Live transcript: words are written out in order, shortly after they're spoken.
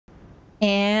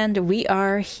And we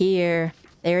are here.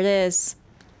 There it is.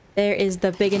 There is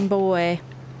the biggin' boy.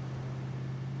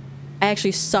 I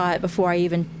actually saw it before I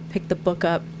even picked the book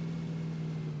up.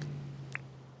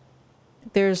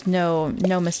 There's no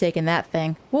mistake in that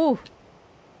thing. Woo!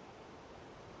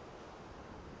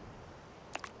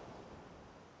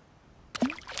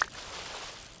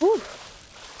 Woo!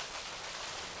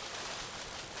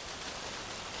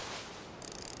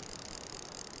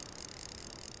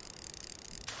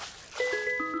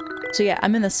 So yeah,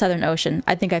 I'm in the Southern Ocean.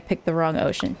 I think I picked the wrong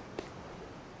ocean.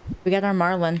 We got our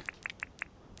Marlin.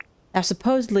 Now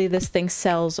supposedly this thing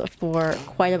sells for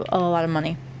quite a lot of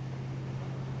money.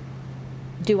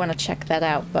 I do want to check that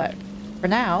out, but for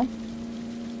now...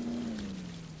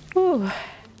 Whew,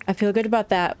 I feel good about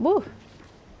that. Woo!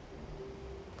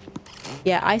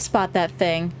 Yeah, I spot that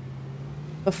thing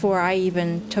before I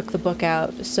even took the book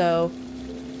out, so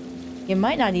you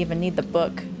might not even need the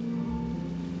book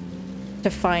to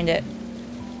find it.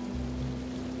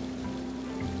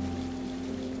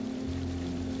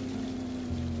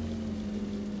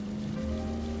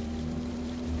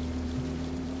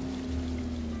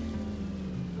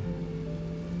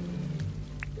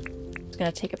 Just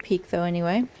gonna take a peek though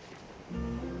anyway.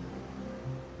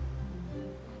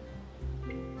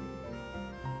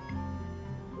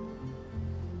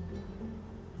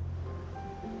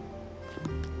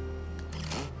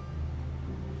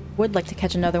 Would like to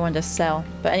catch another one to sell.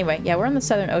 But anyway, yeah, we're on the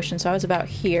Southern Ocean, so I was about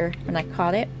here when I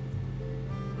caught it.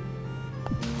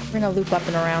 We're gonna loop up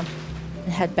and around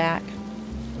and head back.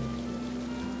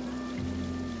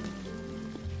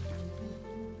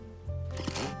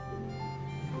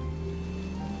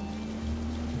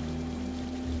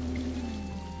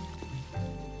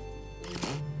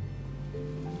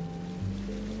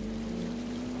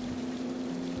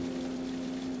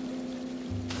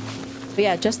 But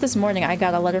yeah, just this morning I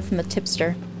got a letter from the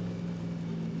tipster.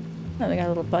 Oh, we got a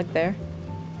little bug there.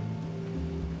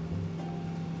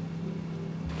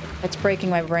 That's breaking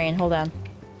my brain. Hold on.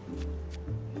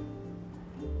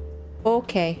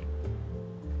 Okay.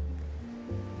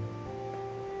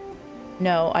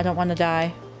 No, I don't want to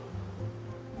die.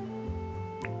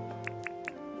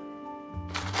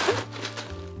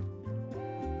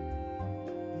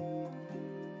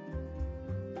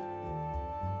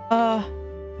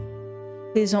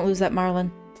 Please don't lose that Marlin.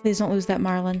 Please don't lose that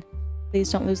Marlin. Please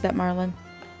don't lose that Marlin.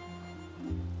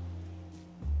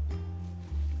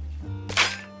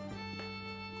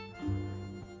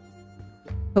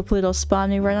 Hopefully it'll spawn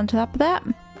me right on top of that.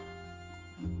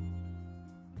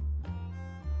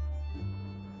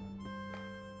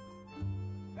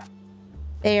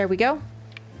 There we go.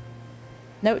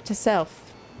 Note to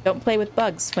self. Don't play with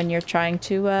bugs when you're trying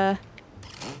to,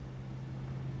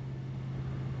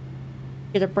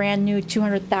 get a brand new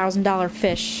 $200,000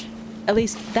 fish. At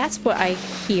least that's what I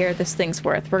hear this thing's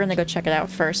worth. We're gonna go check it out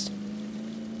first.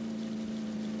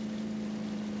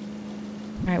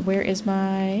 Alright, where is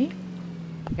my...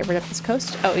 Okay, right up this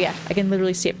coast. Oh yeah, I can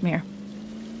literally see it from here.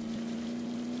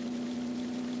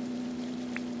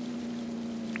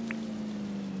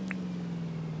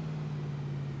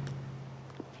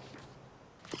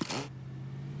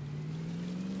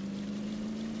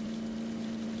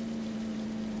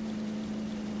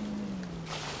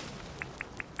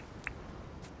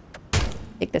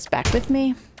 Take this back with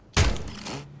me.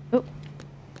 Oh.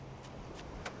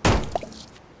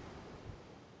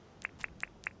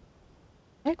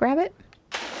 Can I grab it?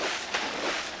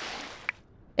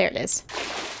 There it is.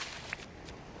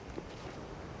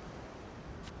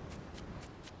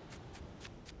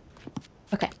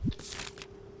 Okay.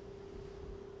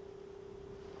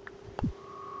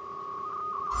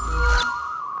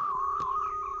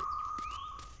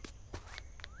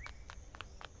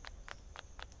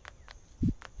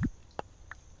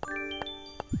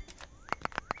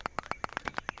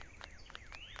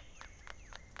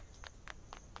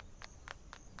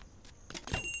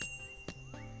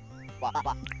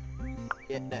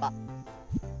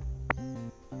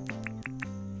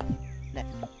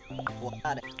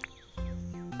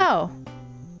 Oh.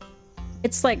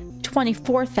 It's like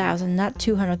 24,000, not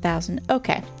 200,000.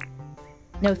 Okay.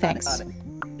 No thanks.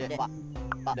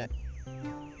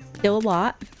 Still a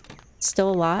lot.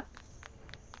 Still a lot.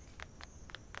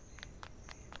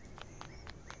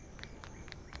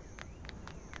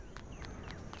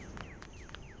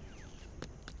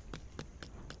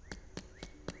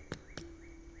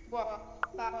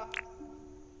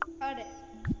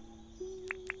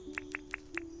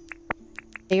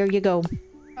 There you go.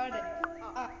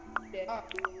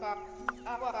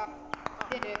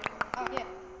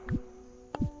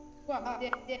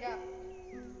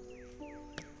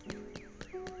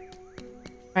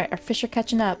 Alright, our fish are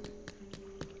catching up.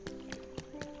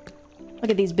 Look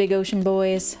at these big ocean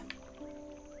boys.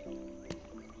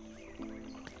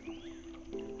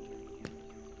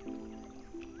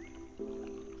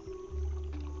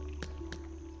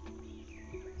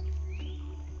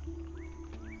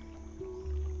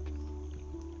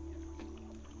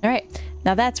 Alright,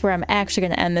 now that's where I'm actually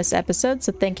going to end this episode,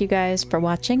 so thank you guys for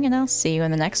watching, and I'll see you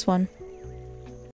in the next one.